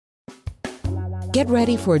Get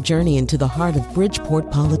ready for a journey into the heart of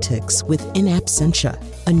Bridgeport politics with In Absentia,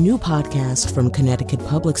 a new podcast from Connecticut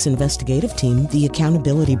Public's investigative team, The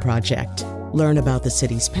Accountability Project. Learn about the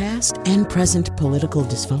city's past and present political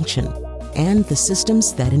dysfunction and the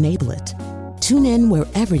systems that enable it. Tune in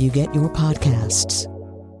wherever you get your podcasts.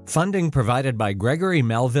 Funding provided by Gregory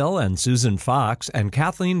Melville and Susan Fox and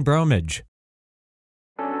Kathleen Bromage.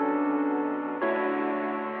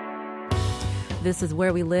 This is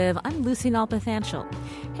Where We Live. I'm Lucy Nalpathanchel.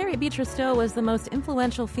 Harriet Beecher Stowe was the most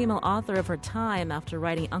influential female author of her time after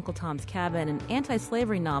writing Uncle Tom's Cabin, an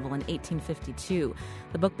anti-slavery novel in 1852.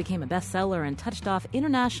 The book became a bestseller and touched off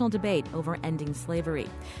international debate over ending slavery.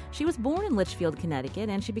 She was born in Litchfield, Connecticut,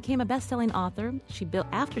 and she became a best-selling author. She built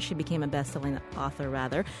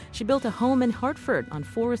a home in Hartford on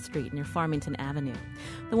Forest Street near Farmington Avenue.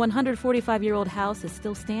 The 145-year-old house is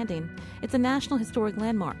still standing. It's a National Historic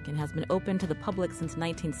Landmark and has been open to the public since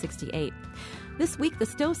 1968. This week, the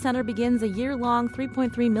Stowe Center begins a year-long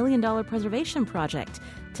 $3.3 million preservation project.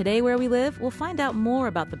 Today, Where We Live, we'll find out more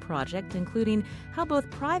about the project, including how both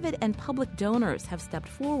private and public donors have stepped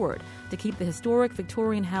forward to keep the historic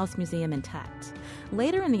Victorian House Museum intact.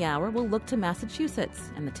 Later in the hour, we'll look to Massachusetts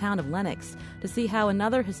and the town of Lenox to see how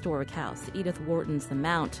another historic house, Edith Wharton's The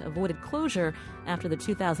Mount, avoided closure after the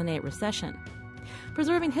 2008 recession.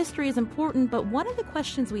 Preserving history is important, but one of the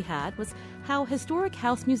questions we had was how historic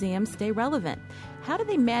house museums stay relevant. How do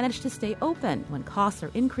they manage to stay open when costs are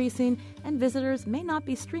increasing and visitors may not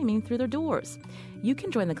be streaming through their doors? You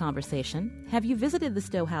can join the conversation. Have you visited the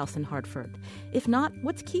Stowe House in Hartford? If not,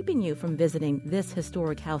 what's keeping you from visiting this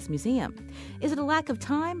historic house museum? Is it a lack of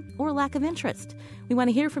time or a lack of interest? We want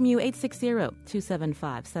to hear from you,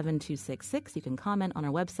 860-275-7266. You can comment on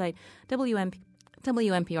our website,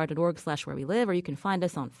 WNPR.org/Where We Live, or you can find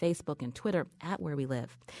us on Facebook and Twitter at Where We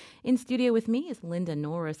Live. In studio with me is Linda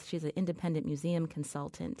Norris. She's an independent museum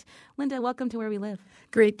consultant. Linda, welcome to Where We Live.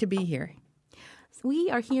 Great to be here. So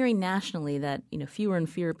we are hearing nationally that fewer and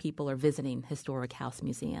fewer people are visiting historic house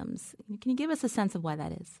museums. Can you give us a sense of why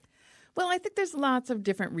that is? Well, I think there's lots of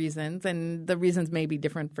different reasons, and the reasons may be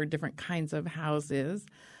different for different kinds of houses.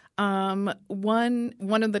 One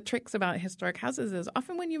of the tricks about historic houses is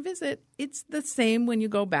often when you visit, it's the same when you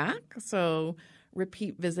go back, so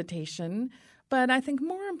repeat visitation. But I think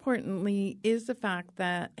more importantly is the fact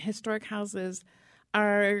that historic houses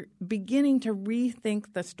are beginning to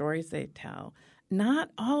rethink the stories they tell.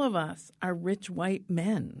 Not all of us are rich white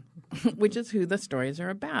men, which is who the stories are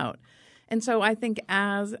about. And so I think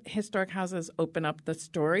as historic houses open up the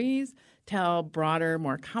stories, tell broader,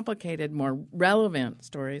 more complicated, more relevant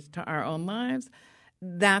stories to our own lives,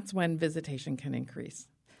 that's when visitation can increase.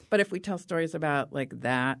 But if we tell stories about like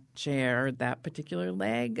that chair, that particular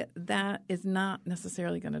leg, that is not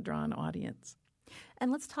necessarily going to draw an audience.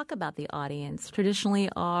 And let's talk about the audience. Traditionally,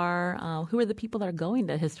 who are the people that are going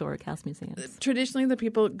to historic house museums? Traditionally, the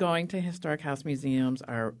people going to historic house museums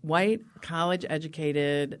are white,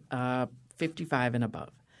 college-educated, 55 and above.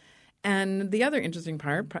 And the other interesting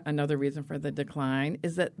part, another reason for the decline,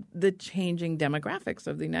 is that the changing demographics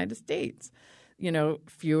of the United States.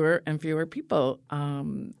 Fewer and fewer people.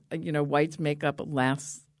 Whites make up a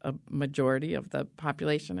majority of the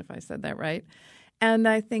population, if I said that right. And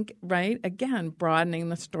I think, again, broadening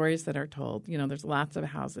the stories that are told. There's lots of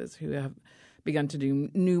houses who have begun to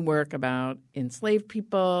do new work about enslaved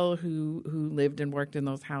people who lived and worked in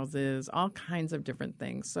those houses, all kinds of different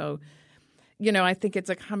things. So, I think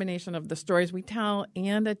it's a combination of the stories we tell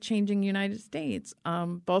and a changing United States,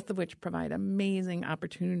 both of which provide amazing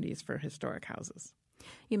opportunities for historic houses.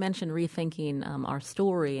 You mentioned rethinking our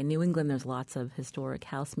story. In New England, there's lots of historic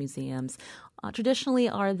house museums. Traditionally,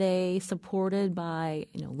 are they supported by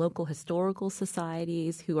local historical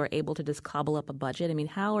societies who are able to just cobble up a budget? I mean,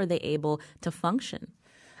 how are they able to function?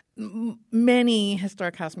 Many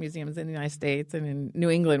historic house museums in the United States and in New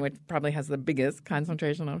England, which probably has the biggest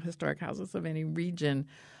concentration of historic houses of any region,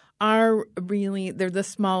 they're the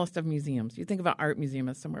smallest of museums. You think of an art museum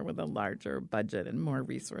as somewhere with a larger budget and more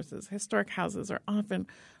resources. Historic houses are often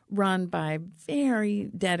run by very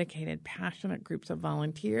dedicated, passionate groups of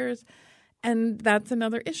volunteers. And that's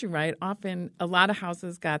another issue, right? Often a lot of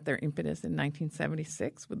houses got their impetus in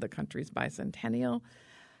 1976 with the country's bicentennial.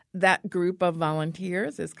 That group of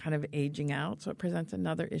volunteers is kind of aging out, so it presents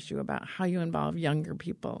another issue about how you involve younger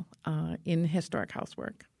people in historic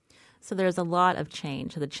housework. So there's a lot of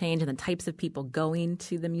change. So the change in the types of people going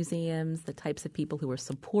to the museums, the types of people who are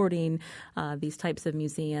supporting these types of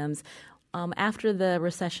museums. After the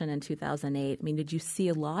recession in 2008, did you see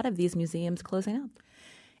a lot of these museums closing up?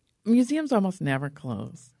 Museums almost never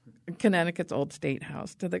close. Connecticut's old state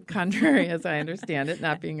house, to the contrary, as I understand it,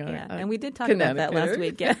 not being a and we did talk about that last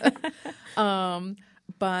week. Yeah.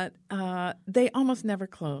 But they almost never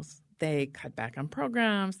close. They cut back on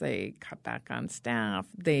programs. They cut back on staff.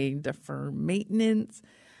 They defer maintenance.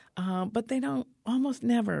 But they don't almost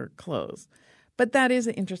never close. But that is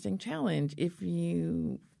an interesting challenge.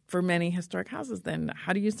 For many historic houses, then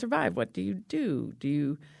how do you survive? What do you do? Do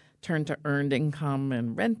you turn to earned income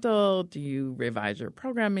and rental? Do you revise your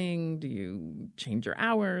programming? Do you change your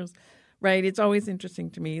hours? Right? It's always interesting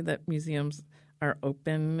to me that museums are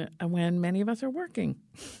open when many of us are working.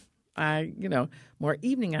 More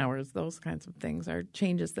evening hours, those kinds of things are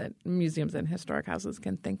changes that museums and historic houses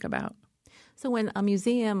can think about. So when a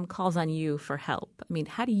museum calls on you for help,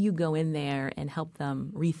 how do you go in there and help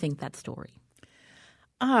them rethink that story?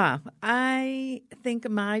 I think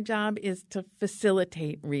my job is to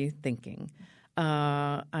facilitate rethinking.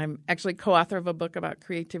 I'm actually co-author of a book about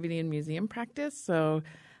creativity in museum practice, so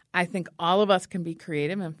I think all of us can be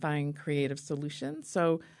creative and find creative solutions.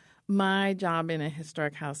 So my job in a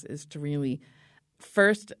historic house is to really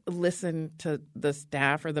first listen to the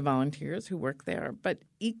staff or the volunteers who work there, but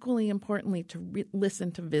equally importantly to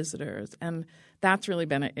listen to visitors. And that's really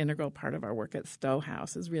been an integral part of our work at Stowe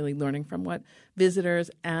House, is really learning from what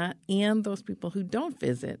visitors and those people who don't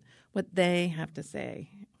visit, what they have to say.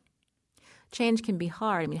 Change can be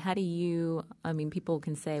hard. How do you – people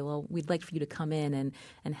can say, well, we'd like for you to come in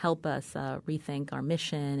and help us rethink our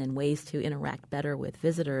mission and ways to interact better with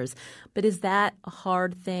visitors. But is that a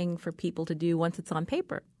hard thing for people to do once it's on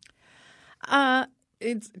paper?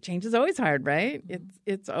 Change is always hard, right?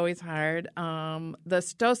 It's always hard. The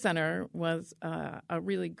Stowe Center was a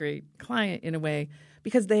really great client in a way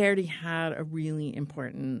because they already had a really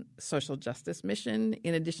important social justice mission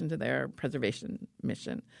in addition to their preservation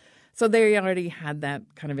mission. So they already had that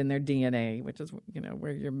kind of in their DNA, which is,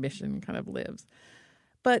 where your mission kind of lives.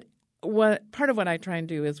 But part of what I try and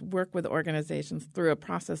do is work with organizations through a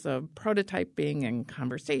process of prototyping and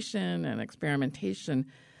conversation and experimentation.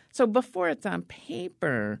 So before it's on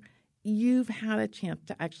paper, you've had a chance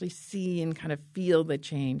to actually see and kind of feel the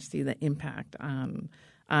change, see the impact on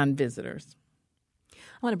visitors.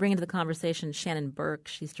 I want to bring into the conversation Shannon Burke.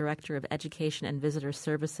 She's Director of Education and Visitor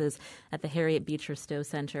Services at the Harriet Beecher Stowe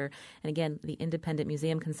Center. And again, the independent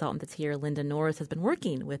museum consultant that's here, Linda Norris, has been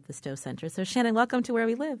working with the Stowe Center. So Shannon, welcome to Where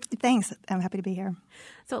We Live. Thanks. I'm happy to be here.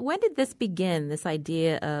 So when did this begin, this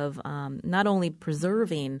idea of not only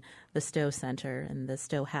preserving the Stowe Center and the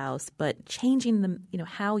Stowe House, but changing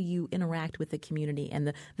how you interact with the community and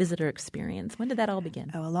the visitor experience? When did that all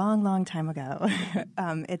begin? Oh, a long, long time ago.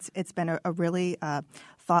 It's been a really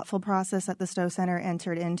thoughtful process that the Stowe Center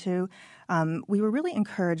entered into. We were really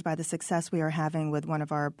encouraged by the success we are having with one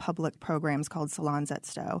of our public programs called Salons at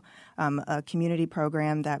Stowe, a community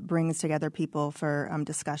program that brings together people for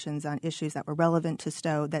discussions on issues that were relevant to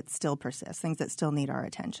Stowe that still persist, things that still need our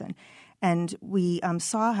attention. And we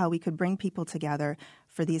saw how we could bring people together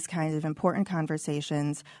for these kinds of important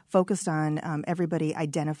conversations focused on everybody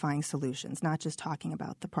identifying solutions, not just talking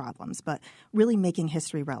about the problems, but really making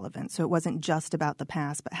history relevant. So it wasn't just about the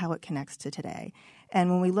past, but how it connects to today.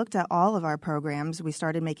 And when we looked at all of our programs, we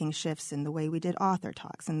started making shifts in the way we did author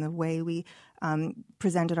talks and the way we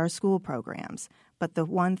presented our school programs. But the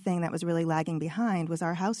one thing that was really lagging behind was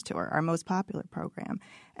our house tour, our most popular program.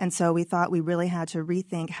 And so we thought we really had to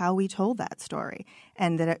rethink how we told that story,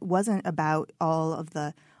 and that it wasn't about all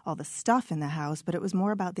the stuff in the house, but it was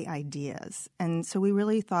more about the ideas. And so we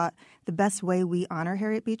really thought the best way we honor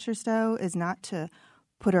Harriet Beecher Stowe is not to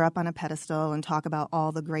put her up on a pedestal and talk about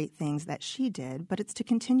all the great things that she did, but it's to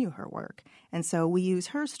continue her work. And so we use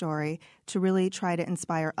her story to really try to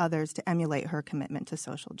inspire others to emulate her commitment to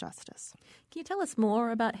social justice. Can you tell us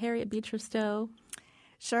more about Harriet Beecher Stowe?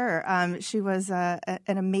 Sure. She was an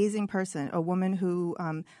amazing person, a woman who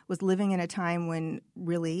was living in a time when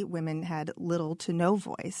really women had little to no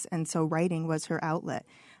voice, and so writing was her outlet.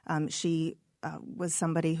 She was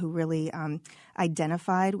somebody who really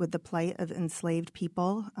identified with the plight of enslaved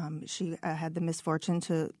people. She had the misfortune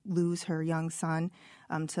to lose her young son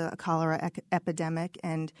to a cholera epidemic,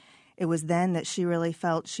 and it was then that she really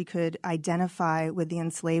felt she could identify with the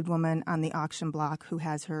enslaved woman on the auction block who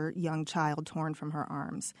has her young child torn from her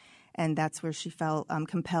arms. And that's where she felt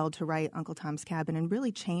compelled to write Uncle Tom's Cabin and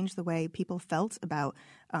really change the way people felt about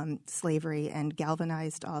slavery and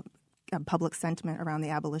galvanized public sentiment around the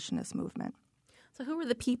abolitionist movement. So who are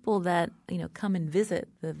the people that come and visit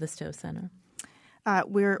the Stowe Center?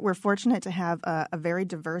 We're fortunate to have a very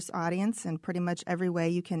diverse audience in pretty much every way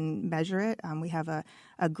you can measure it. We have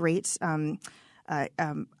a great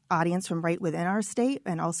audience from right within our state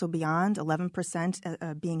and also beyond,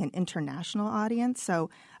 11% being an international audience. So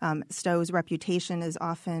Stowe's reputation is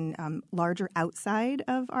often larger outside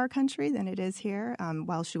of our country than it is here.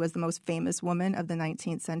 While she was the most famous woman of the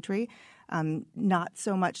 19th century, not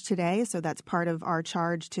so much today. So that's part of our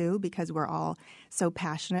charge, too, because we're all so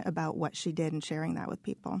passionate about what she did and sharing that with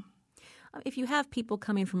people. If you have people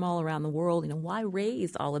coming from all around the world, why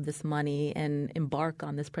raise all of this money and embark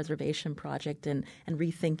on this preservation project and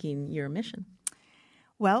rethinking your mission?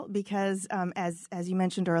 Well, because as you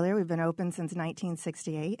mentioned earlier, we've been open since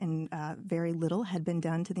 1968, and very little had been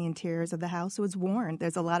done to the interiors of the house. It was worn.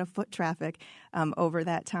 There's a lot of foot traffic over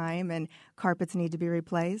that time, and carpets need to be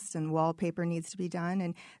replaced, and wallpaper needs to be done.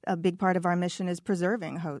 And a big part of our mission is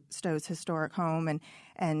preserving Stowe's historic home and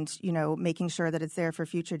making sure that it's there for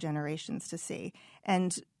future generations to see.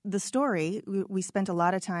 And the story, we spent a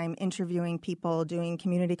lot of time interviewing people, doing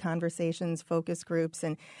community conversations, focus groups,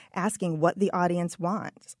 and asking what the audience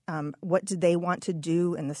wants. What did they want to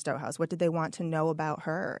do in the Stowe House? What did they want to know about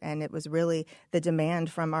her? And it was really the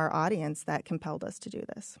demand from our audience that compelled us to do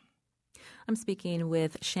this. I'm speaking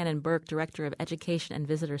with Shannon Burke, Director of Education and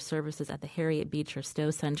Visitor Services at the Harriet Beecher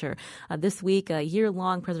Stowe Center. This week, a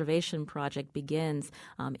year-long preservation project begins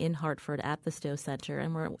in Hartford at the Stowe Center,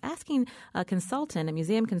 and we're asking a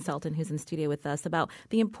museum consultant who's in studio with us, about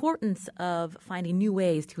the importance of finding new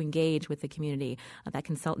ways to engage with the community. That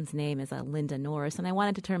consultant's name is Linda Norris, and I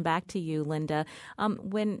wanted to turn back to you, Linda.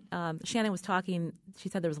 When Shannon was talking, she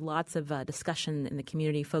said there was lots of discussion in the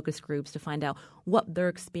community focus groups to find out what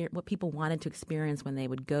people wanted to experience when they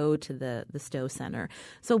would go to the Stowe Center.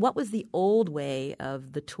 So what was the old way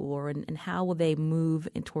of the tour, and how will they move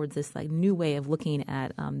towards this new way of looking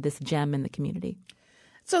at this gem in the community?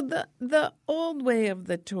 So the old way of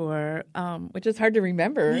the tour, which is hard to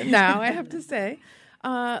remember now, I have to say,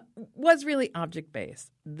 was really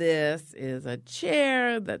object-based. This is a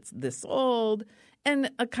chair that's this old, and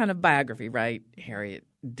a kind of biography, right? Harriet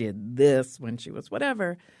did this when she was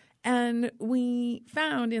whatever. And we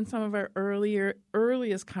found in some of our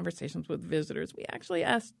earliest conversations with visitors, we actually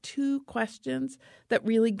asked two questions that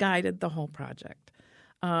really guided the whole project.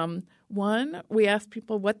 One, we asked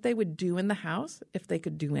people what they would do in the house if they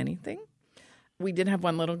could do anything. We did have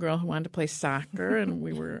one little girl who wanted to play soccer, and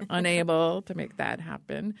we were unable to make that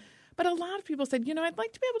happen. But a lot of people said, I'd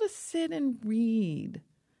like to be able to sit and read.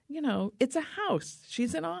 It's a house.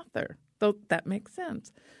 She's an author, though that makes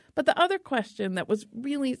sense. But the other question that was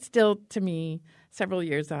really still, to me, several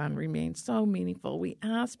years on, remained so meaningful. We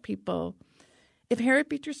asked people, if Harriet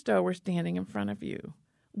Beecher Stowe were standing in front of you,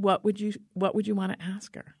 what would you want to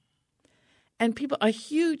ask her? And people, a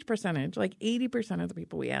huge percentage, like 80% of the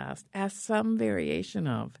people we asked some variation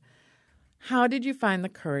of, how did you find the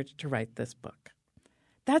courage to write this book?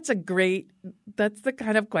 That's the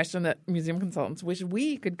kind of question that museum consultants wish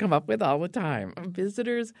we could come up with all the time.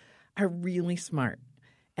 Visitors are really smart,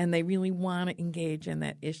 and they really want to engage in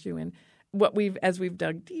that issue. And as we've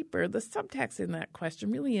dug deeper, the subtext in that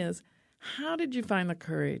question really is, how did you find the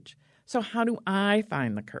courage? So how do I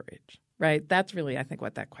find the courage, right? That's really, I think,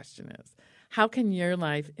 what that question is. How can your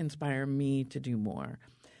life inspire me to do more?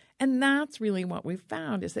 And that's really what we've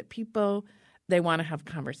found, is that people, they want to have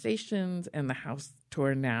conversations, and the house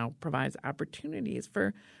tour now provides opportunities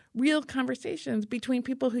for real conversations between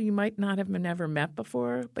people who you might not have never met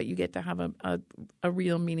before, but you get to have a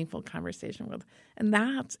real meaningful conversation with. And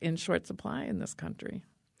that's in short supply in this country.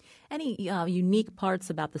 Any unique parts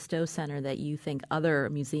about the Stowe Center that you think other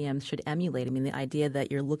museums should emulate? I mean, the idea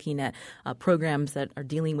that you're looking at programs that are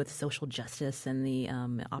dealing with social justice and the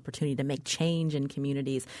opportunity to make change in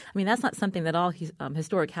communities. I mean, that's not something that all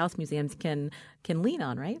historic house museums can lean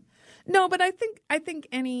on, right? No, but I think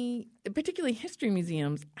any, particularly history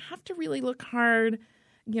museums, have to really look hard,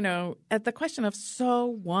 at the question of, so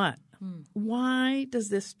what? Why does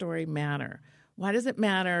this story matter? Why does it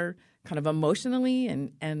matter kind of emotionally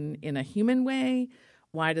and in a human way?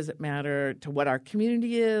 Why does it matter to what our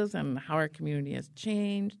community is and how our community has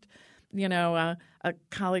changed? A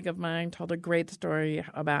colleague of mine told a great story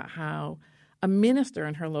about how a minister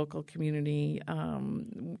in her local community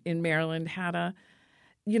in Maryland had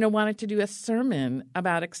wanted to do a sermon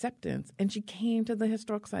about acceptance, and she came to the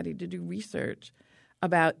Historical Society to do research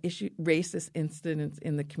about racist incidents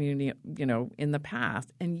in the community, in the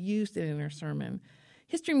past, and used it in her sermon.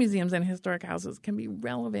 History museums and historic houses can be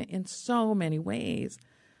relevant in so many ways,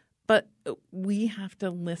 but we have to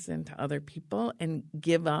listen to other people and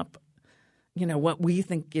give up, what we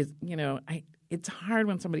think is, it's hard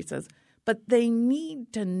when somebody says, but they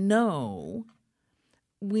need to know.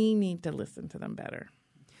 We need to listen to them better.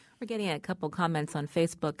 We're getting a couple comments on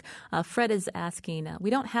Facebook. Fred is asking,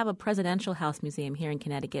 we don't have a presidential house museum here in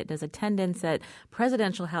Connecticut. Does attendance at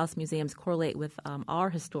presidential house museums correlate with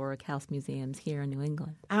our historic house museums here in New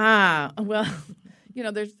England? Well,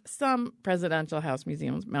 there's some presidential house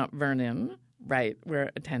museums, Mount Vernon, right,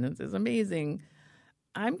 where attendance is amazing.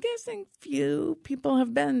 I'm guessing few people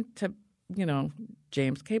have been to,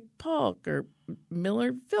 James K. Polk or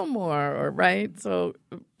Millard Fillmore, or right? So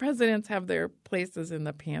presidents have their places in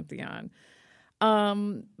the Pantheon.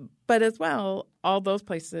 But as well, all those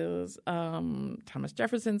places, Thomas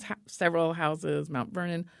Jefferson's several houses, Mount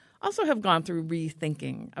Vernon, also have gone through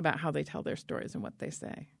rethinking about how they tell their stories and what they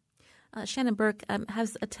say. Shannon Burke,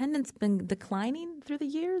 has attendance been declining through the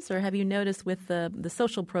years, or have you noticed with the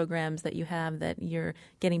social programs that you have that you're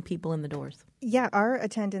getting people in the doors? Yeah, our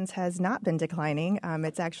attendance has not been declining.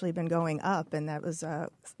 It's actually been going up, and that was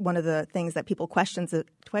one of the things that people questioned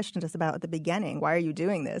us about at the beginning. Why are you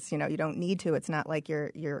doing this? You don't need to. It's not like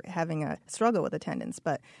you're having a struggle with attendance,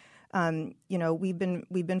 but we've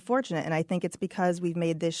been fortunate, and I think it's because we've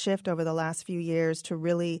made this shift over the last few years to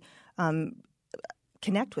really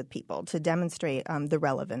connect with people, to demonstrate the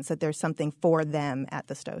relevance, that there's something for them at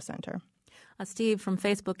the Stowe Center. Steve from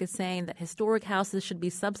Facebook is saying that historic houses should be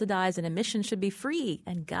subsidized and admission should be free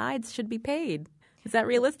and guides should be paid. Is that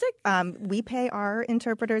realistic? We pay our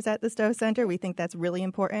interpreters at the Stowe Center. We think that's really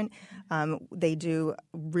important. They do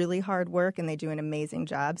really hard work and they do an amazing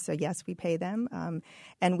job. So, yes, we pay them.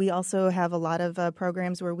 And we also have a lot of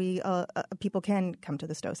programs where people can come to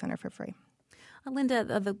the Stowe Center for free.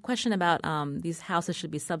 Linda, the question about these houses should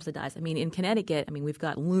be subsidized. In Connecticut, we've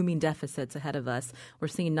got looming deficits ahead of us. We're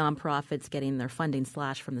seeing nonprofits getting their funding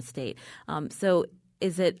slashed from the state. So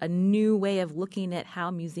is it a new way of looking at how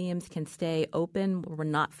museums can stay open where we're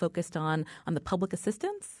not focused on the public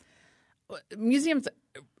assistance? Museums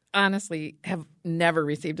honestly have never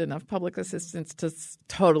received enough public assistance to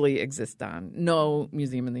totally exist on. No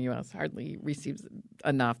museum in the U.S. hardly receives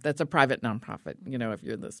enough. That's a private nonprofit, if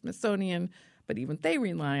you're the Smithsonian, but even they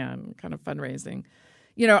rely on kind of fundraising.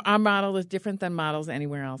 Our model is different than models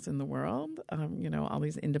anywhere else in the world, all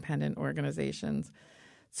these independent organizations.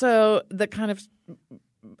 So the kind of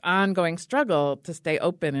ongoing struggle to stay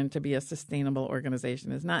open and to be a sustainable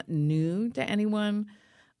organization is not new to anyone.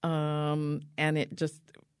 And it just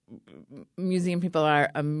museum people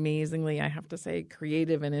are amazingly, I have to say,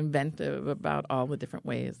 creative and inventive about all the different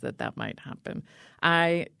ways that might happen.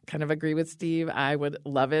 I kind of agree with Steve. I would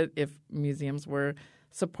love it if museums were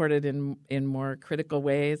supported in more critical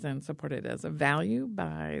ways and supported as a value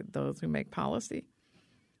by those who make policy.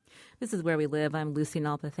 This is Where We Live. I'm Lucy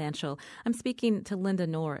Nalpathanchel. I'm speaking to Linda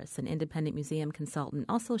Norris, an independent museum consultant,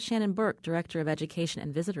 also Shannon Burke, Director of Education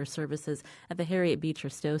and Visitor Services at the Harriet Beecher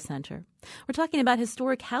Stowe Center. We're talking about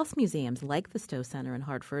historic house museums like the Stowe Center in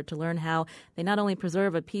Hartford to learn how they not only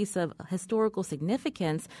preserve a piece of historical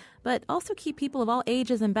significance, but also keep people of all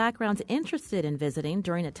ages and backgrounds interested in visiting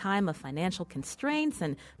during a time of financial constraints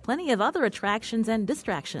and plenty of other attractions and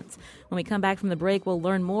distractions. When we come back from the break, we'll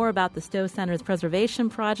learn more about the Stowe Center's preservation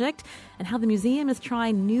project and how the museum is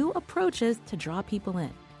trying new approaches to draw people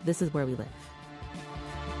in. This is Where We Live.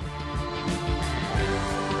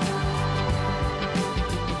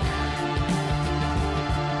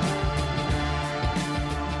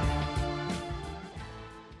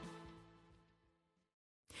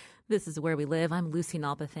 This is Where We Live. I'm Lucy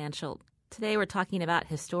Nalpathanchel. Today we're talking about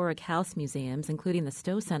historic house museums, including the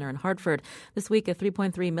Stowe Center in Hartford. This week, a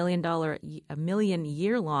 $3.3 million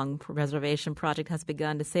year-long preservation project has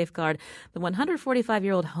begun to safeguard the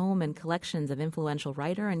 145-year-old home and collections of influential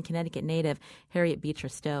writer and Connecticut native Harriet Beecher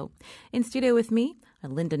Stowe. In studio with me,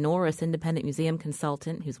 Linda Norris, independent museum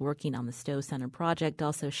consultant who's working on the Stowe Center project.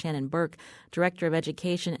 Also, Shannon Burke, Director of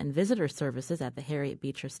Education and Visitor Services at the Harriet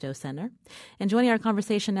Beecher Stowe Center. And joining our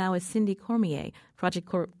conversation now is Cindy Cormier, Project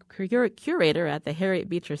Curator at the Harriet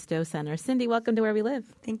Beecher Stowe Center. Cindy, welcome to Where We Live.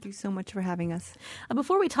 Thank you so much for having us.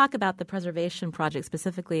 Before we talk about the preservation project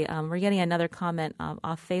specifically, we're getting another comment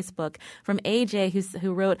off Facebook from AJ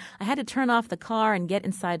who wrote, I had to turn off the car and get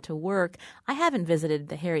inside to work. I haven't visited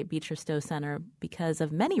the Harriet Beecher Stowe Center because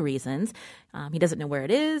of many reasons. He doesn't know where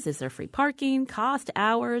it is there free parking, cost,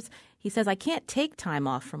 hours. He says, I can't take time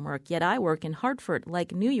off from work, yet I work in Hartford,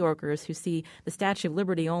 like New Yorkers who see the Statue of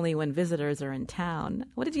Liberty only when visitors are in town.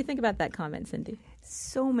 What did you think about that comment, Cindy?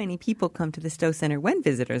 So many people come to the Stowe Center when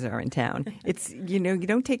visitors are in town. It's, you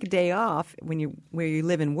don't take a day off where you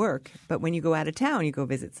live and work, but when you go out of town, you go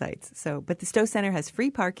visit sites. But the Stowe Center has free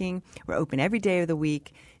parking. We're open every day of the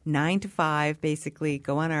week, 9 to 5, basically.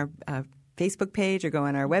 Go on our Facebook page or go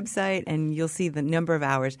on our website, and you'll see the number of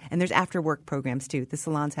hours. And there's after-work programs, too. The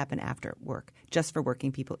salons happen after work, just for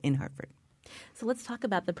working people in Hartford. So let's talk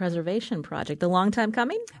about the preservation project. A long time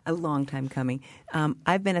coming? A long time coming.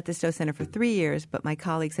 I've been at the Stowe Center for 3 years, but my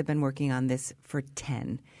colleagues have been working on this for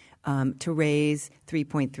 10 to raise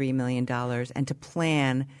 $3.3 million and to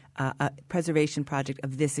plan a preservation project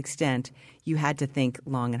of this extent. You had to think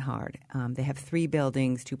long and hard. They have 3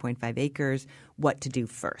 buildings, 2.5 acres, what to do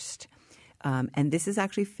first. And this is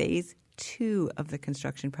actually phase 2 of the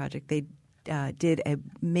construction project. They did an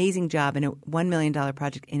amazing job in a $1 million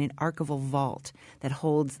project in an archival vault that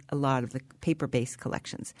holds a lot of the paper-based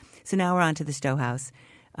collections. So now we're on to the Stowe House.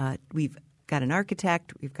 We've got an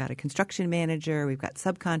architect, we've got a construction manager, we've got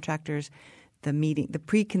subcontractors. The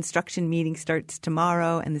pre-construction meeting starts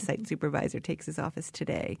tomorrow, and the site supervisor takes his office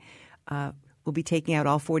today. We'll be taking out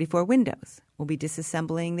all 44 windows. We'll be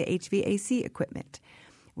disassembling the HVAC equipment.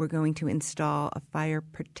 We're going to install a fire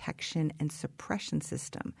protection and suppression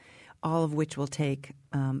system, all of which will take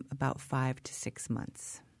about 5 to 6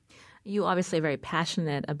 months. You obviously are very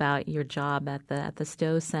passionate about your job at the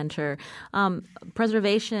Stowe Center.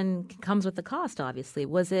 Preservation comes with the cost, obviously.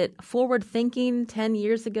 Was it forward thinking 10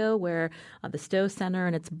 years ago where the Stowe Center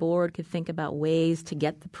and its board could think about ways to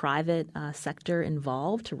get the private sector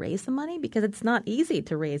involved to raise the money? Because it's not easy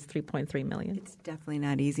to raise $3.3 million. It's definitely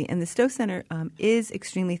not easy. And the Stowe Center is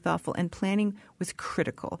extremely thoughtful, and planning was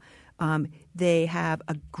critical. They have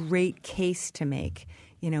a great case to make.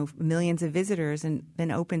 Millions of visitors and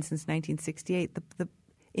been open since 1968. The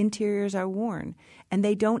interiors are worn, and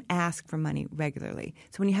they don't ask for money regularly.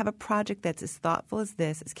 So when you have a project that's as thoughtful as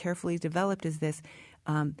this, as carefully developed as this,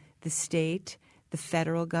 the state, the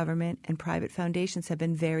federal government, and private foundations have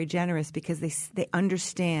been very generous because they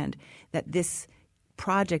understand that this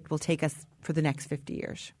project will take us for the next 50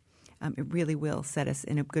 years. It really will set us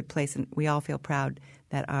in a good place, and we all feel proud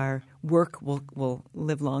that our work will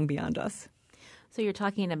live long beyond us. So you're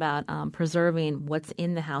talking about preserving what's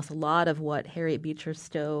in the house, a lot of what Harriet Beecher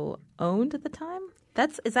Stowe owned at the time.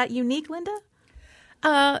 Is that unique, Linda?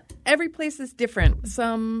 Every place is different.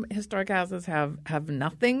 Some historic houses have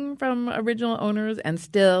nothing from original owners and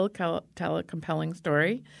still tell a compelling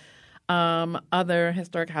story. Other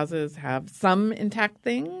historic houses have some intact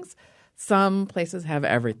things. Some places have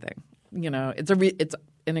everything. It's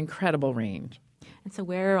an incredible range. And so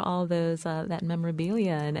where are all those that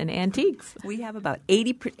memorabilia and antiques? We have about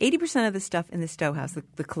 80% of the stuff in the Stowe House,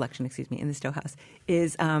 the collection, in the Stowe House,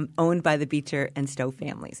 is owned by the Beecher and Stowe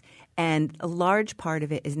families. And a large part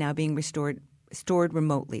of it is now being stored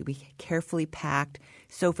remotely. We carefully packed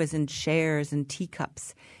sofas and chairs and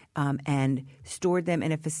teacups and stored them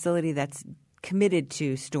in a facility that's committed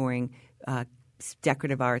to storing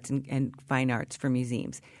decorative arts and fine arts for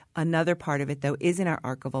museums. Another part of it, though, is in our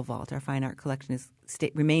archival vault. Our fine art collection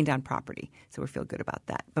remained on property, so we feel good about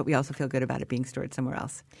that. But we also feel good about it being stored somewhere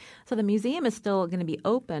else. So the museum is still going to be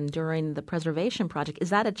open during the preservation project. Is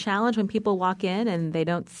that a challenge when people walk in and they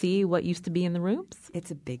don't see what used to be in the rooms?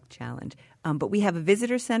 It's a big challenge. But we have a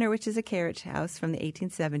visitor center, which is a carriage house from the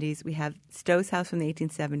 1870s. We have Stowe's house from the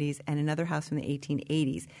 1870s and another house from the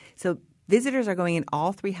 1880s. So visitors are going in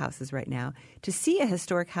all 3 houses right now. To see a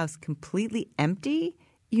historic house completely empty,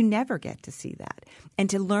 you never get to see that. And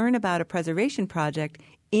to learn about a preservation project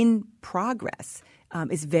in progress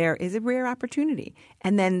is a rare opportunity.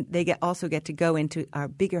 And then they also get to go into our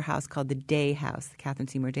bigger house called the Day House, the Catherine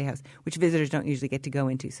Seymour Day House, which visitors don't usually get to go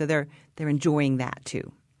into. So they're enjoying that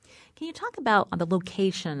too. Can you talk about the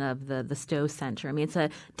location of the Stowe Center? I mean, it's a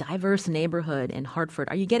diverse neighborhood in Hartford.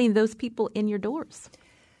 Are you getting those people in your doors?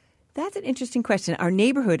 That's an interesting question. Our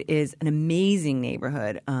neighborhood is an amazing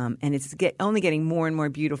neighborhood, and it's only getting more and more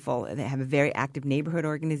beautiful. They have a very active neighborhood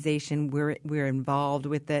organization. We're involved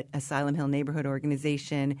with the Asylum Hill Neighborhood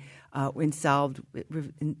Organization. We're involved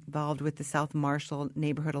with the South Marshall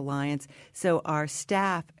Neighborhood Alliance. So our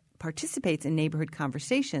staff participates in neighborhood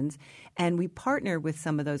conversations, and we partner with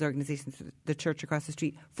some of those organizations, the church across the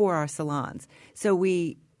street, for our salons. So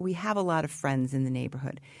we have a lot of friends in the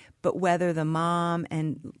neighborhood. But whether the mom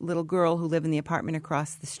and little girl who live in the apartment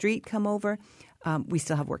across the street come over, we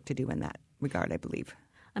still have work to do in that regard, I believe.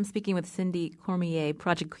 I'm speaking with Cindy Cormier,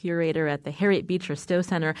 project curator at the Harriet Beecher Stowe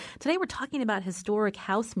Center. Today we're talking about historic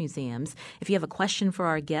house museums. If you have a question for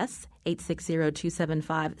our guests,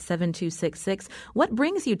 860-275-7266. What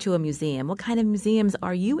brings you to a museum? What kind of museums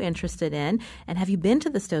are you interested in? And have you been to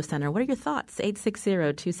the Stowe Center? What are your thoughts?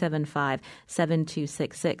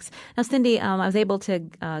 860-275-7266. Now, Cindy, I was able to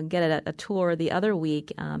get a tour the other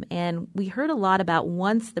week, and we heard a lot about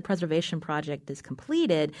once the preservation project is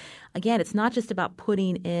completed, again, it's not just about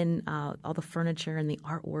putting in all the furniture and the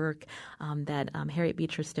artwork that Harriet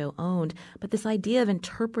Beecher Stowe owned, but this idea of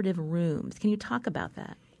interpretive rooms. Can you talk about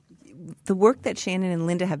that? The work that Shannon and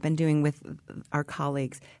Linda have been doing with our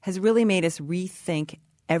colleagues has really made us rethink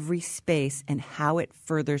every space and how it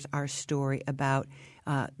furthers our story about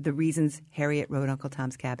the reasons Harriet wrote Uncle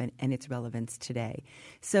Tom's Cabin and its relevance today.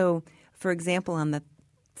 So, for example, on the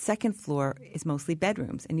second floor is mostly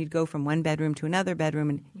bedrooms, and you'd go from one bedroom to another bedroom,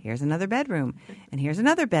 and here's another bedroom, and here's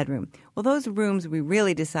another bedroom. Well, those rooms we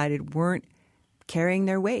really decided weren't carrying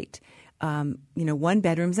their weight. One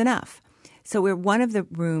bedroom's enough. So one of the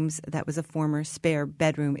rooms that was a former spare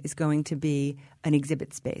bedroom is going to be an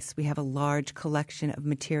exhibit space. We have a large collection of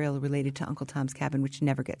material related to Uncle Tom's Cabin, which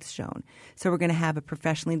never gets shown. So we're going to have a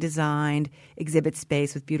professionally designed exhibit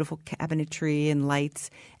space with beautiful cabinetry and lights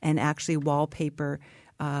and actually wallpaper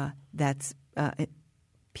that's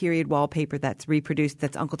period wallpaper that's reproduced,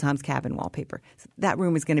 that's Uncle Tom's Cabin wallpaper. So that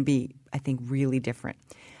room is going to be, I think, really different.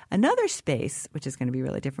 Another space, which is going to be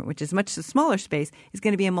really different, which is much a smaller space, is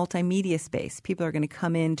going to be a multimedia space. People are going to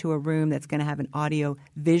come into a room that's going to have an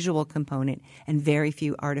audio-visual component and very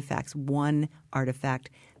few artifacts. One artifact,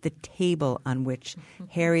 the table on which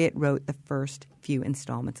Harriet wrote the first few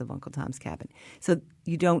installments of Uncle Tom's Cabin. So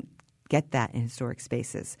you don't get that in historic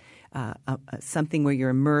spaces. Something where you're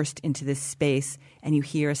immersed into this space and you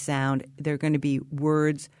hear a sound. There are going to be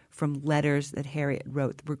words from letters that Harriet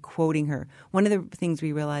wrote. We're quoting her. One of the things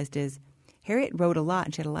we realized is Harriet wrote a lot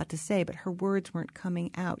and she had a lot to say, but her words weren't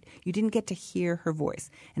coming out. You didn't get to hear her voice.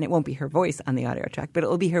 And it won't be her voice on the audio track, but it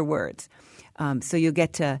will be her words. So you'll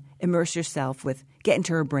get to immerse yourself get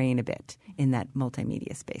into her brain a bit in that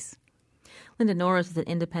multimedia space. Linda Norris is an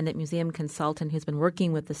independent museum consultant who's been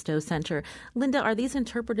working with the Stowe Center. Linda, are these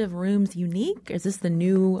interpretive rooms unique? Is this the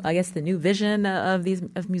new vision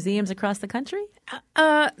of museums across the country?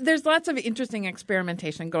 There's lots of interesting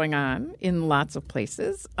experimentation going on in lots of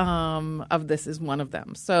places. Of this is one of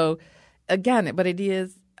them. So, again, but it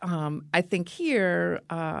is. I think here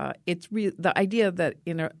it's the idea that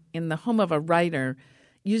in the home of a writer,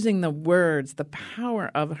 using the words, the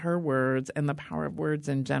power of her words and the power of words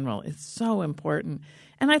in general is so important.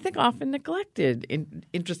 And I think often neglected,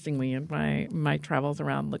 interestingly, in my travels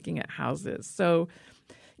around looking at houses. So,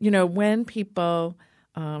 when people,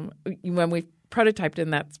 when we prototyped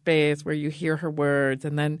in that space where you hear her words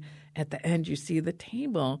and then at the end you see the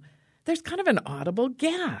table, there's kind of an audible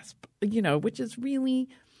gasp, which is really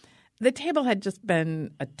 – the table had just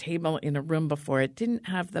been a table in a room before. It didn't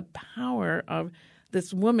have the power of –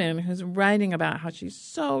 this woman who's writing about how she's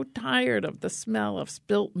so tired of the smell of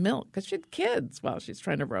spilt milk because she had kids while she's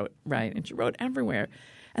trying to write, and she wrote everywhere.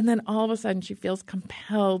 And then all of a sudden she feels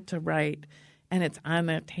compelled to write, and it's on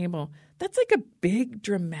that table. That's like a big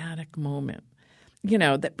dramatic moment,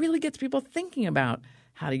 that really gets people thinking about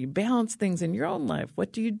how do you balance things in your own life?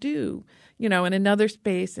 What do you do? In another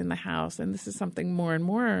space in the house, and this is something more and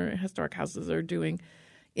more historic houses are doing,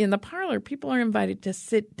 in the parlor, people are invited to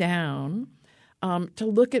sit down to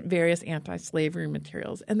look at various anti-slavery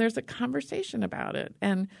materials. And there's a conversation about it.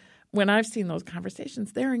 And when I've seen those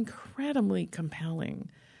conversations, they're incredibly compelling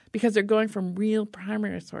because they're going from real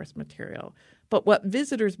primary source material. But what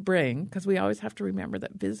visitors bring, because we always have to remember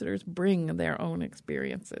that visitors bring their own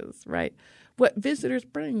experiences, right? What visitors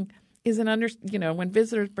bring is when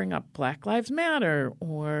visitors bring up Black Lives Matter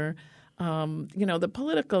or, the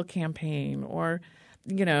political campaign or,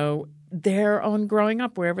 their own growing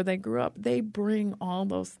up, wherever they grew up, they bring all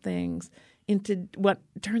those things into what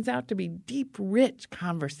turns out to be deep, rich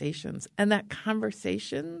conversations. And that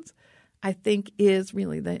conversations, I think, is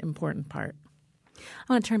really the important part.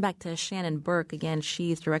 I want to turn back to Shannon Burke. Again,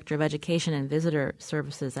 she's Director of Education and Visitor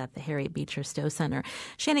Services at the Harriet Beecher Stowe Center.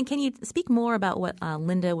 Shannon, can you speak more about what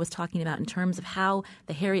Linda was talking about in terms of how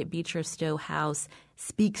the Harriet Beecher Stowe House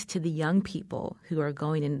speaks to the young people who are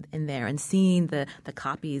going in there and seeing the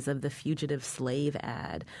copies of the fugitive slave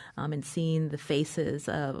ad and seeing the faces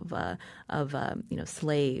of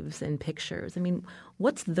slaves in pictures? I mean,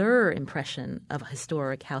 what's their impression of a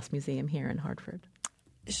historic house museum here in Hartford?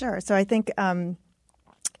 Sure. So I think coming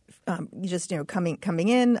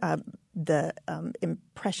in, the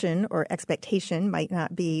impression or expectation might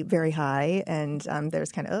not be very high, and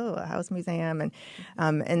there's kind of a house museum,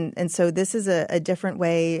 and so this is a different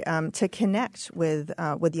way to connect with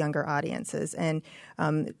younger audiences, and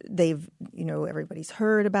they've everybody's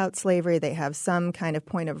heard about slavery, they have some kind of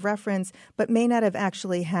point of reference, but may not have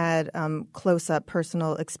actually had close-up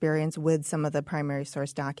personal experience with some of the primary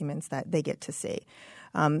source documents that they get to see.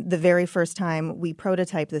 The very first time we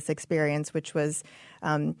prototyped this experience, which was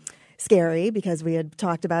scary because we had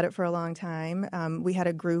talked about it for a long time. We had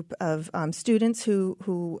a group of students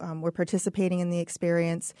who were participating in the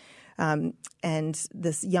experience, and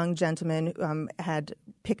this young gentleman had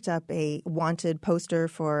picked up a wanted poster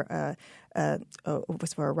for a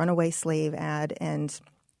runaway slave ad, and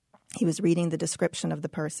he was reading the description of the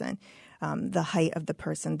person, the height of the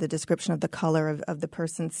person, the description of the color of the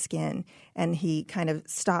person's skin, and he kind of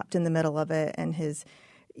stopped in the middle of it, and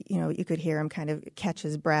you could hear him kind of catch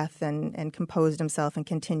his breath and composed himself and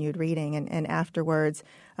continued reading. And afterwards,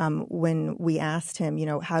 when we asked him,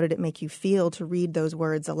 how did it make you feel to read those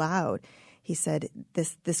words aloud? He said,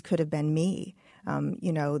 this could have been me.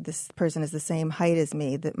 This person is the same height as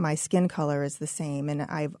me, that my skin color is the same. And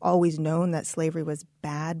I've always known that slavery was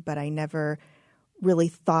bad, but I never really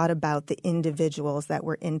thought about the individuals that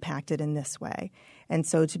were impacted in this way. And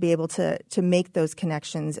so to be able to make those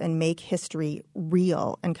connections and make history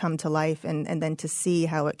real and come to life, and then to see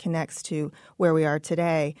how it connects to where we are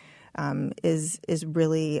today is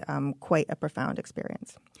really quite a profound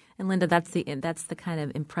experience. And Linda, that's the kind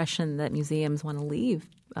of impression that museums want to leave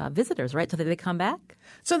visitors, right? So that they come back?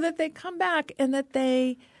 So that they come back and that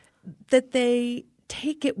they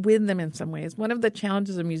take it with them in some ways. One of the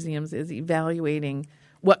challenges of museums is evaluating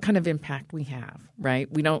what kind of impact we have, right?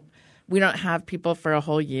 We don't have people for a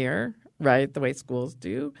whole year, right, the way schools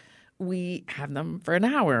do. We have them for an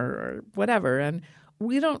hour or whatever, and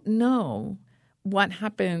we don't know what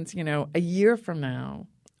happens, a year from now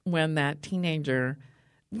when that teenager,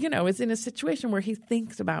 is in a situation where he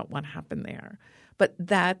thinks about what happened there. But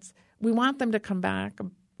we want them to come back.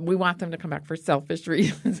 We want them to come back for selfish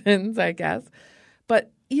reasons, I guess. But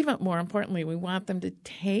even more importantly, we want them to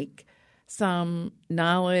take some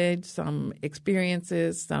knowledge, some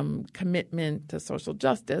experiences, some commitment to social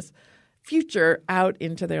justice future out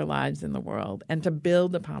into their lives in the world, and to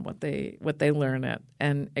build upon what they learn at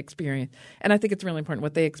and experience. And I think it's really important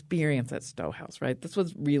what they experience at Stowe House, right? This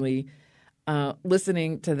was really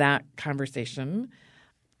listening to that conversation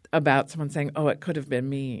about someone saying, it could have been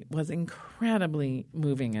me, was incredibly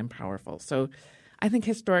moving and powerful. So I think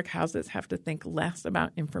historic houses have to think less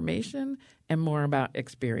about information and more about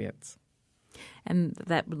experience. And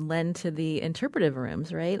that would lend to the interpretive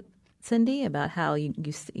rooms, right, Cindy, about how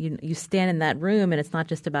you stand in that room and it's not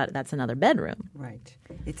just about that's another bedroom. Right.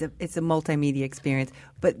 It's a multimedia experience.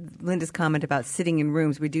 But Linda's comment about sitting in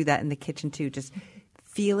rooms, we do that in the kitchen too, just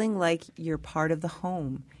feeling like you're part of the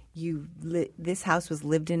home. This house was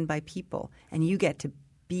lived in by people, and you get to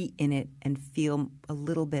be in it and feel a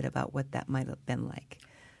little bit about what that might have been like.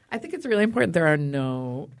 I think it's really important there are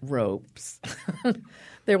no ropes.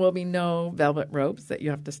 There will be no velvet ropes that you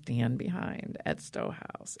have to stand behind at Stowe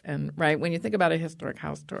House. And right, when you think about a historic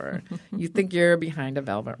house tour, you think you're behind a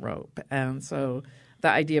velvet rope. And so the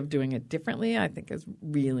idea of doing it differently, I think, is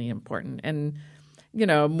really important. And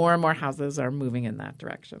more and more houses are moving in that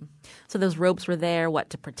direction. So those ropes were there,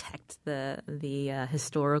 to protect the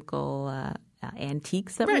historical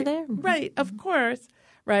antiques that were there? Right, of course.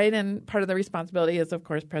 Right, and part of the responsibility is, of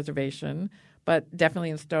course, preservation, but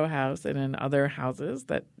definitely in Stowe House and in other houses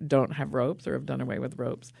that don't have ropes or have done away with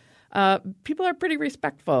ropes, people are pretty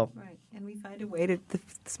respectful. Right, and we find a way to the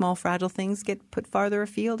small, fragile things get put farther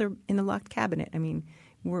afield or in a locked cabinet. I mean,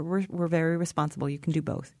 we're very responsible. You can do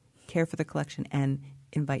both. Care for the collection and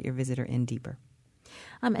invite your visitor in deeper.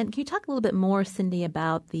 And can you talk a little bit more, Cindy,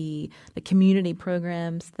 about the community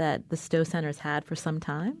programs that the Stowe Center's had for some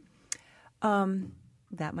time?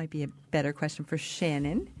 That might be a better question for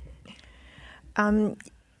Shannon.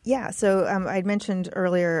 So I'd mentioned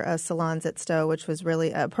earlier Salons at Stowe, which was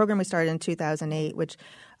really a program we started in 2008, which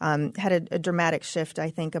had a dramatic shift, I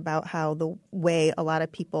think, about how the way a lot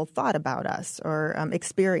of people thought about us or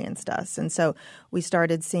experienced us. And so we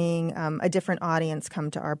started seeing a different audience come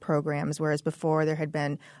to our programs, whereas before there had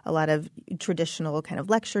been a lot of traditional kind of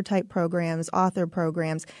lecture-type programs, author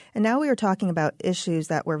programs. And now we are talking about issues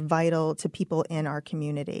that were vital to people in our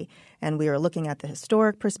community. And we are looking at the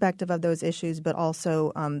historic perspective of those issues, but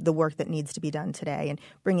also the work that needs to be done today and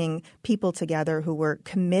bringing people together who were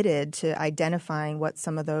committed to identifying what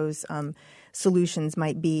some of those solutions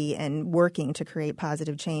might be and working to create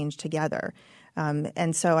positive change together.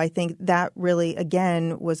 And so I think that really,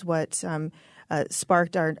 again, was what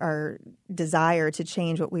sparked our desire to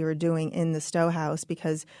change what we were doing in the Stowe House,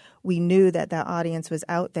 because we knew that audience was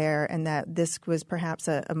out there and that this was perhaps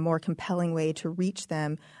a more compelling way to reach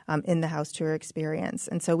them in the house tour experience.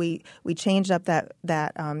 And so we changed up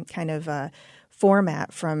that kind of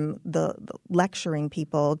format from the lecturing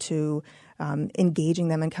people to engaging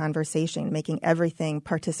them in conversation, making everything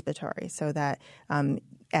participatory, so that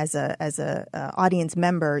as a audience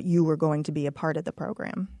member, you were going to be a part of the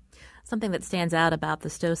program. Something that stands out about the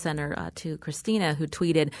Stowe Center to Christina, who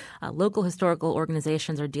tweeted, local historical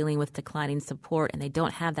organizations are dealing with declining support, and they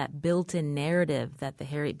don't have that built-in narrative that the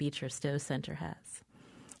Harriet Beecher Stowe Center has.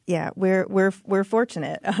 Yeah, we're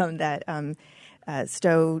fortunate that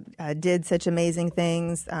Stowe did such amazing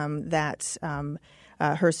things, that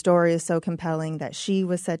her story is so compelling, that she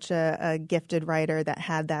was such a gifted writer that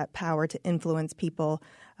had that power to influence people.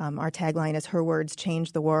 Our tagline is "Her words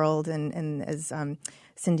change the world," and as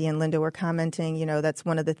Cindy and Linda were commenting, that's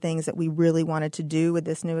one of the things that we really wanted to do with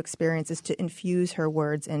this new experience, is to infuse her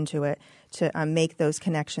words into it, to make those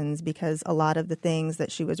connections, because a lot of the things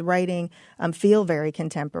that she was writing feel very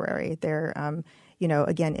contemporary. They're,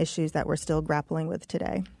 again, issues that we're still grappling with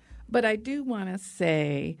today. But I do want to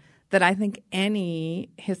say that I think any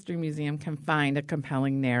history museum can find a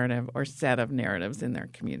compelling narrative or set of narratives in their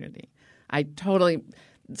community.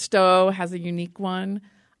 Stowe has a unique one.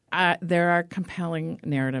 There are compelling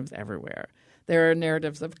narratives everywhere. There are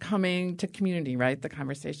narratives of coming to community, right? The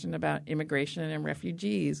conversation about immigration and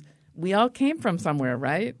refugees. We all came from somewhere,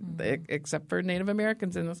 right? Mm-hmm. Except for Native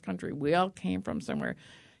Americans in this country. We all came from somewhere.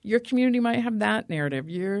 Your community might have that narrative.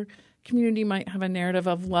 Your community might have a narrative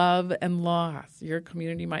of love and loss. Your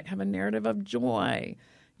community might have a narrative of joy.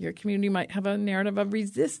 Your community might have a narrative of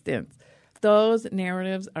resistance. Those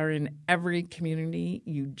narratives are in every community.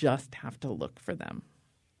 You just have to look for them.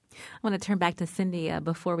 I want to turn back to Cindy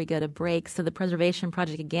before we go to break. So the preservation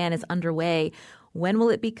project, again, is underway. When will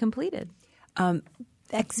it be completed?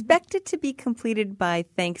 Expected to be completed by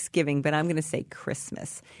Thanksgiving, but I'm going to say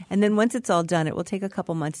Christmas. And then once it's all done, it will take a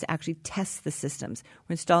couple months to actually test the systems.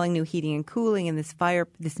 We're installing new heating and cooling, and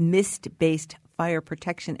this mist-based fire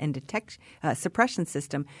protection and suppression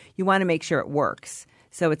system. You want to make sure it works.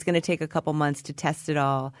 So it's going to take a couple months to test it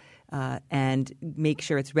all and make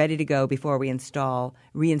sure it's ready to go before we reinstall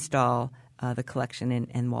the collection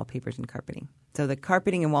and wallpapers and carpeting. So the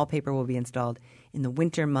carpeting and wallpaper will be installed in the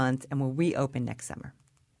winter months and will reopen next summer.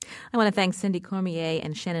 I want to thank Cindy Cormier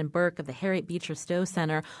and Shannon Burke of the Harriet Beecher Stowe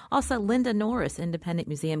Center. Also, Linda Norris, independent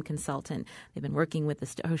museum consultant. She's been working with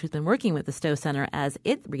the Stowe Center as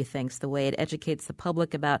it rethinks the way it educates the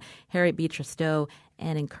public about Harriet Beecher Stowe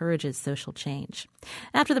and encourages social change.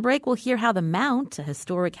 After the break, we'll hear how the Mount, a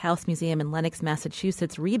historic house museum in Lenox,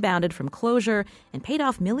 Massachusetts, rebounded from closure and paid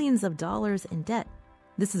off millions of dollars in debt.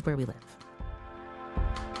 This is Where We Live.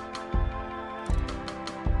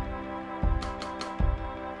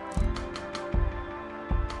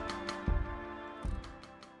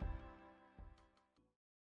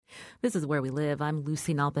 This is Where We Live. I'm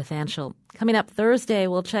Lucy Nalpathanchel. Coming up Thursday,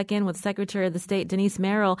 we'll check in with Secretary of the State Denise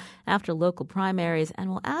Merrill after local primaries, and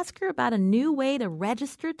we'll ask her about a new way to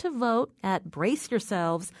register to vote at, brace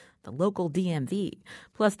yourselves, the local DMV.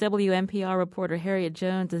 Plus, WNPR reporter Harriet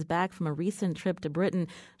Jones is back from a recent trip to Britain.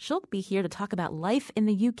 She'll be here to talk about life in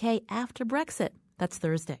the UK after Brexit. That's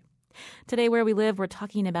Thursday. Today, Where We Live, we're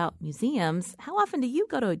talking about museums. How often do you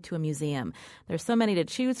go to a museum? There's so many to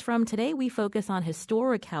choose from. Today, we focus on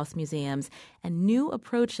historic house museums and new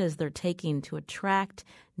approaches they're taking to attract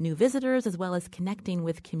new visitors as well as connecting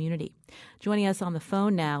with community. Joining us on the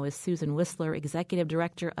phone now is Susan Whistler, Executive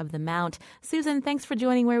Director of the Mount. Susan, thanks for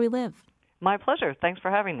joining Where We Live. My pleasure. Thanks for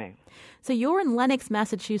having me. So you're in Lenox,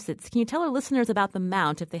 Massachusetts. Can you tell our listeners about the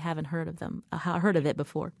Mount if they haven't heard of it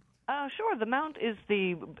before? Sure. The Mount is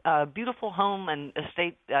the beautiful home and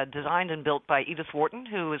estate designed and built by Edith Wharton,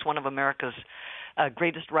 who is one of America's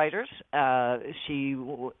greatest writers. She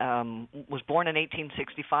was born in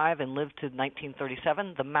 1865 and lived to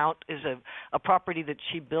 1937. The Mount is a property that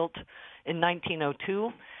she built in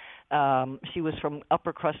 1902. She was from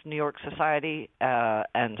upper crust New York society,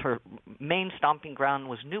 and her main stomping ground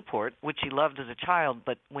was Newport, which she loved as a child,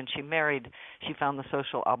 but when she married, she found the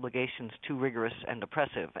social obligations too rigorous and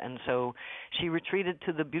oppressive. And so she retreated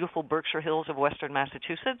to the beautiful Berkshire Hills of western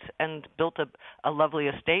Massachusetts and built a lovely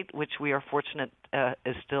estate, which we are fortunate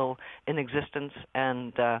is still in existence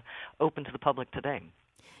and open to the public today.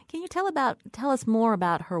 Can you tell us more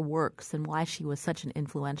about her works and why she was such an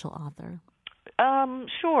influential author?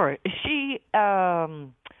 Sure. She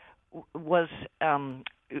was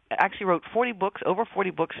actually wrote 40 books, over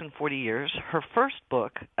 40 books in 40 years. Her first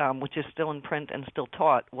book, which is still in print and still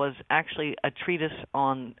taught, was actually a treatise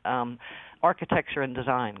on architecture and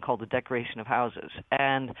design called The Decoration of Houses.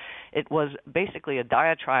 And it was basically a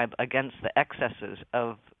diatribe against the excesses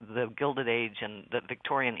of the Gilded Age and the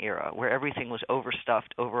Victorian era, where everything was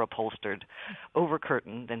overstuffed, over-upholstered,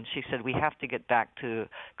 over-curtained. And she said, we have to get back to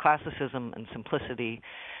classicism and simplicity.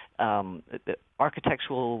 The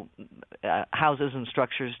architectural houses and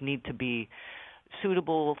structures need to be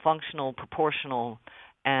suitable, functional, proportional,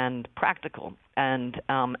 and practical. And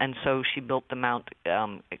so she built the Mount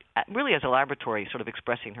really as a laboratory, sort of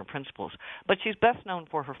expressing her principles. But she's best known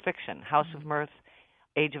for her fiction, House of Mirth,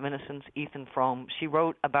 Age of Innocence, Ethan Frome. She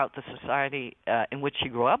wrote about the society in which she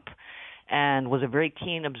grew up and was a very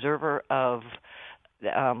keen observer of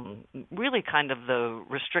really kind of the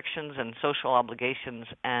restrictions and social obligations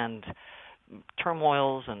and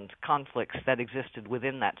turmoils and conflicts that existed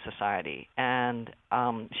within that society. And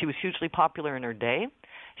she was hugely popular in her day.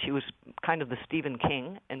 She was kind of the Stephen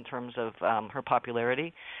King in terms of her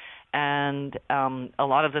popularity. And a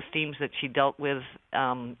lot of the themes that she dealt with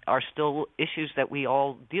are still issues that we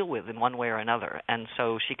all deal with in one way or another. And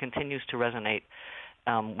so she continues to resonate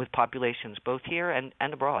with populations both here and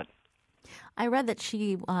abroad. I read that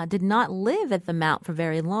she did not live at the Mount for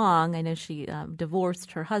very long. I know she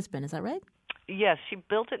divorced her husband. Is that right? Yes, she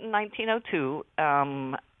built it in 1902,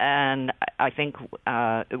 and I think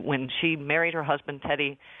when she married her husband,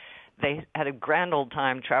 Teddy, they had a grand old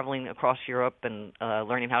time traveling across Europe and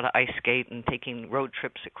learning how to ice skate and taking road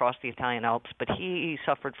trips across the Italian Alps, but he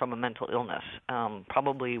suffered from a mental illness.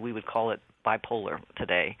 Probably we would call it bipolar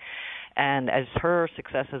today. And as her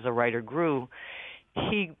success as a writer grew,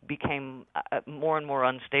 he became more and more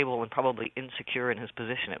unstable and probably insecure in his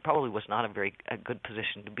position. It probably was not a good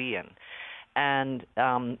position to be in. And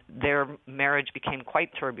their marriage became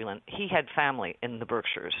quite turbulent. He had family in the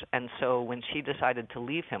Berkshires, and so when she decided to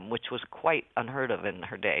leave him, which was quite unheard of in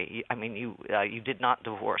her day, I mean, you did not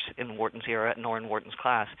divorce in Wharton's era nor in Wharton's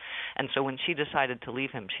class, and so when she decided to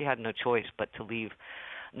leave him, she had no choice but to leave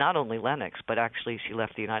not only Lenox, but actually she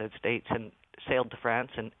left the United States and sailed to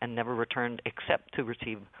France and never returned except to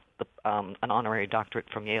receive an honorary doctorate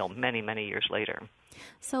from Yale many, many years later.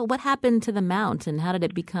 So what happened to the Mount, and how did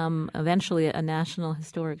it become eventually a National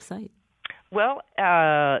Historic Site? Well,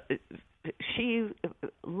 she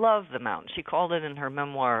loved the Mount. She called it in her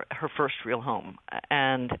memoir her first real home.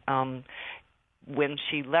 And when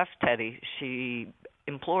she left Teddy, she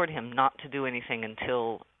implored him not to do anything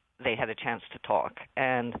until they had a chance to talk.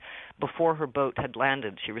 And before her boat had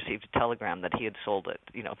landed, she received a telegram that he had sold it,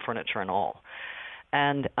 furniture and all.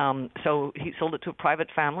 And so he sold it to a private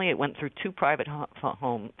family. It went through two private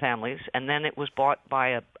home families, and then it was bought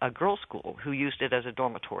by a girls' school who used it as a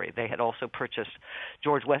dormitory. They had also purchased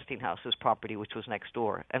George Westinghouse's property, which was next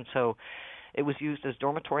door. And so it was used as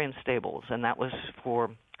dormitory and stables, and that was for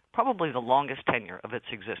probably the longest tenure of its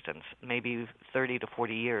existence, maybe 30 to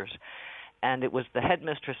 40 years. And it was the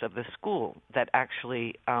headmistress of the school that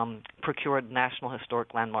actually procured National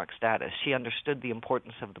Historic Landmark status. She understood the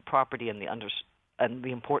importance of the property and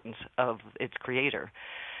the importance of its creator.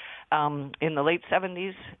 In the late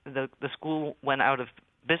 70s, the school went out of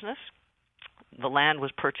business. The land was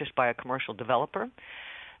purchased by a commercial developer.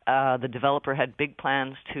 The developer had big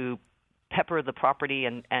plans to pepper the property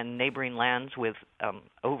and neighboring lands with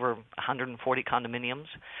over 140 condominiums.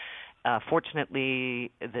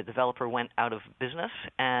 Fortunately, the developer went out of business,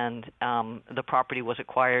 and the property was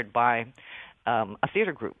acquired by a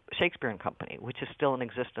theater group, Shakespeare and Company, which is still in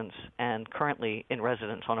existence and currently in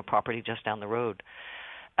residence on a property just down the road.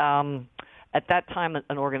 At that time,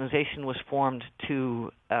 an organization was formed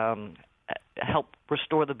to help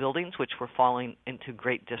restore the buildings, which were falling into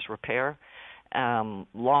great disrepair.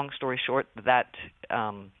 Long story short,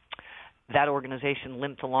 that organization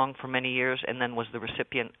limped along for many years and then was the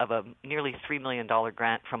recipient of a nearly $3 million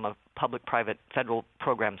grant from a public-private federal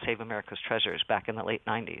program, Save America's Treasures, back in the late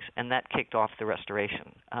 90s, and that kicked off the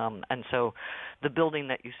restoration. And so the building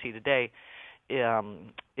that you see today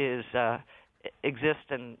exists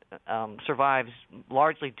and survives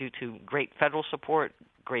largely due to great federal support,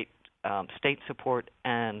 great state support,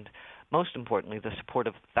 and most importantly, the support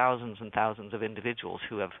of thousands and thousands of individuals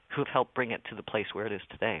who have helped bring it to the place where it is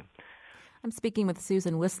today. I'm speaking with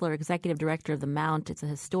Susan Whistler, Executive Director of the Mount. It's a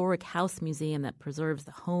historic house museum that preserves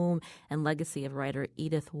the home and legacy of writer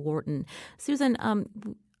Edith Wharton. Susan,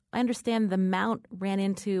 I understand the Mount ran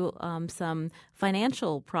into some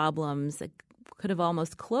financial problems. could have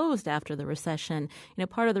almost closed after the recession.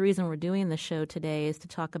 Part of the reason we're doing the show today is to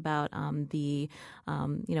talk about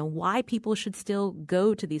why people should still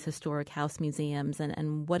go to these historic house museums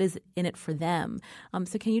and what is in it for them.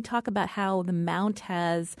 So can you talk about how the Mount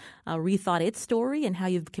has rethought its story and how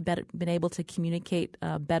you've been able to communicate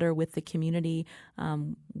better with the community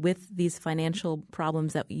with these financial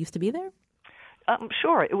problems that used to be there?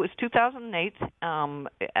 Sure. It was 2008,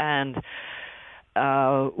 and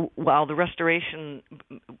while the restoration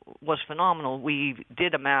was phenomenal, we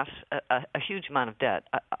did amass a huge amount of debt,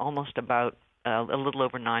 almost about a little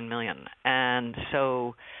over $9 million. And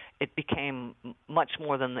so it became much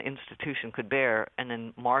more than the institution could bear. And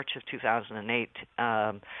in March of 2008,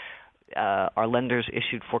 our lenders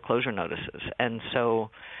issued foreclosure notices. And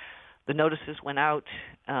so the notices went out.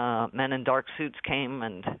 Men in dark suits came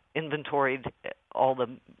and inventoried all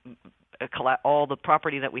the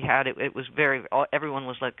property that we had. It was everyone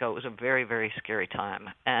was let go. It was a very, very scary time.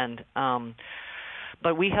 And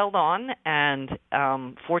but we held on, and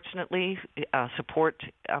fortunately, support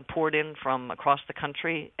poured in from across the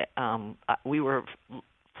country. We were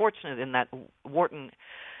fortunate in that Wharton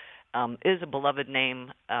is a beloved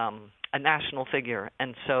name, a national figure,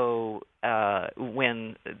 and so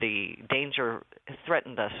when the danger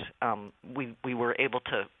threatened us, we were able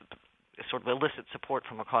to sort of elicit support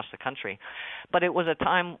from across the country. But it was a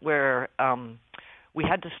time where we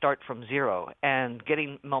had to start from zero, and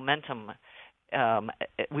getting momentum.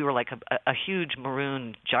 We were like a huge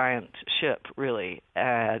maroon giant ship, really,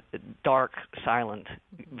 dark, silent,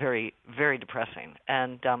 very, very depressing.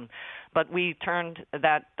 And but we turned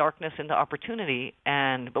that darkness into opportunity,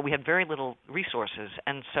 but we had very little resources.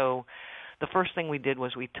 And so the first thing we did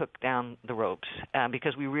was we took down the ropes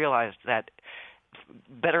because we realized that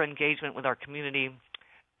better engagement with our community,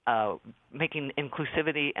 making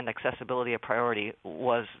inclusivity and accessibility a priority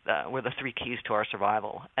were the three keys to our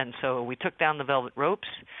survival. And so we took down the velvet ropes,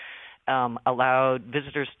 allowed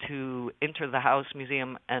visitors to enter the House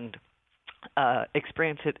Museum and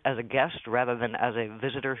experience it as a guest rather than as a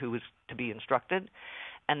visitor who was to be instructed.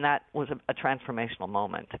 And that was a transformational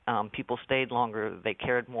moment. People stayed longer. They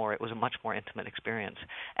cared more. It was a much more intimate experience.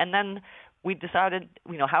 And then we decided,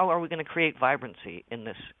 how are we going to create vibrancy in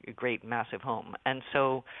this great, massive home? And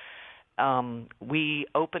so we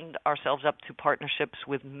opened ourselves up to partnerships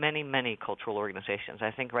with many, many cultural organizations. I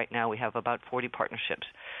think right now we have about 40 partnerships.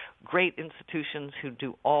 Great institutions who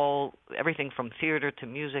do everything from theater to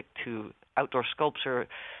music to outdoor sculpture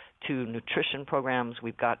to nutrition programs.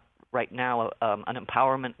 We've got right now an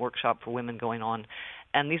empowerment workshop for women going on.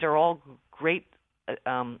 And these are all great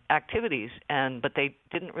activities, but they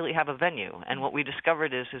didn't really have a venue. And what we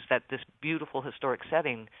discovered is that this beautiful historic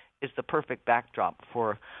setting is the perfect backdrop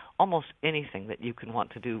for almost anything that you can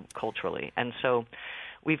want to do culturally. And so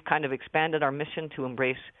we've kind of expanded our mission to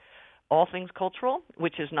embrace all things cultural,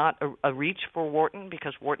 which is not a reach for Wharton,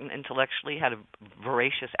 because Wharton intellectually had a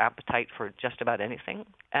voracious appetite for just about anything.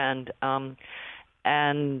 And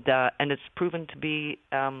it's proven to be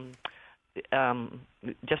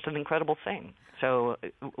just an incredible thing. So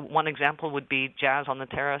one example would be Jazz on the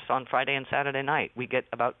Terrace on Friday and Saturday night. We get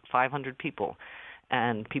about 500 people,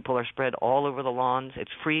 and people are spread all over the lawns.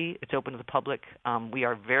 It's free. It's open to the public. We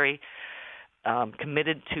are very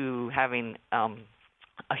committed to having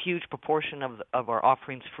a huge proportion of our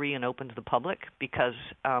offerings free and open to the public because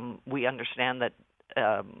we understand that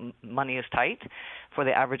money is tight for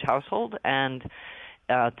the average household, and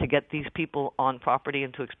to get these people on property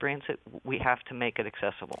and to experience it, we have to make it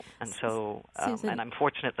accessible. And so, and I'm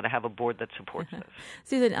fortunate that I have a board that supports this.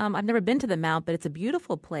 Susan, I've never been to the Mount, but it's a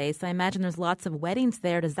beautiful place. I imagine there's lots of weddings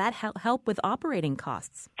there. Does that help with operating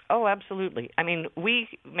costs? Oh, absolutely. I mean, we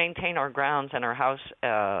maintain our grounds and our house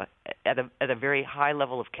at a very high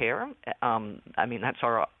level of care. I mean, that's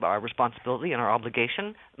our responsibility and our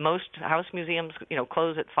obligation. Most house museums,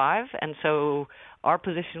 close at 5, and so our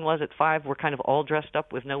position was at 5, we're kind of all dressed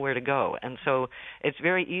up with nowhere to go. And so it's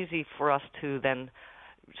very easy for us to then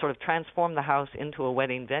sort of transform the house into a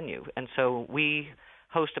wedding venue. And so we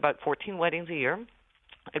host about 14 weddings a year.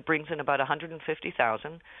 It brings in about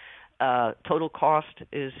 $150,000. Total cost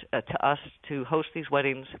is to us to host these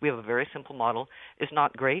weddings. We have a very simple model. It's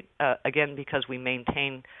not great, again, because we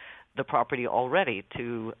maintain the property already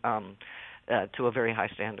to a very high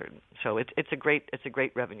standard. So it's a great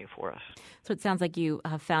revenue for us. So it sounds like you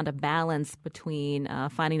have found a balance between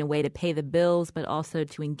finding a way to pay the bills, but also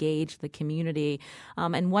to engage the community.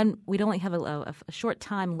 And we'd only have a short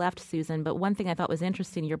time left, Susan. But one thing I thought was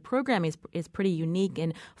interesting: your program is pretty unique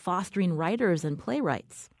in fostering writers and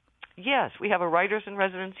playwrights. Yes, we have a writers in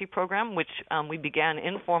residency program, which we began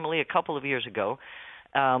informally a couple of years ago.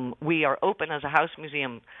 We are open as a house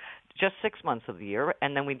museum just 6 months of the year,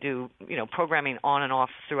 and then we do programming on and off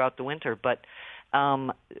throughout the winter. But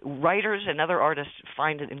writers and other artists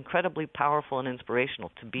find it incredibly powerful and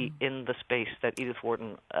inspirational to be in the space that Edith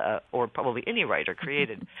Wharton or probably any writer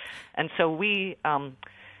created. And so we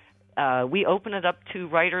open it up to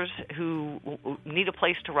writers who need a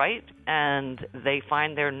place to write, and they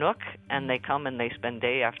find their nook, and they come and they spend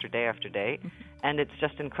day after day after day. And it's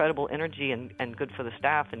just incredible energy and good for the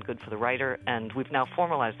staff and good for the writer. And we've now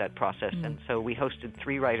formalized that process. And so we hosted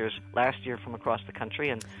 3 writers last year from across the country,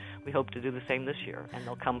 and we hope to do the same this year. And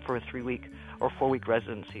they'll come for a 3-week or 4-week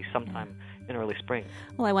residency sometime in early spring.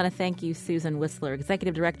 Well, I want to thank you, Susan Whistler,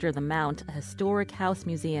 Executive Director of the Mount, a historic house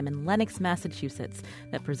museum in Lenox, Massachusetts,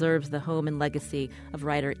 that preserves the home and legacy of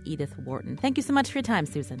writer Edith Wharton. Thank you so much for your time,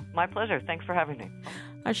 Susan. My pleasure. Thanks for having me.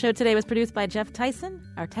 Our show today was produced by Jeff Tyson.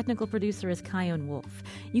 Our technical producer is Kyone Wolf.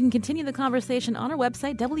 You can continue the conversation on our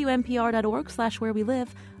website, WNPR.org/wherewelive.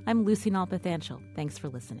 I'm Lucy Nalpathanchel. Thanks for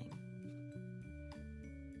listening.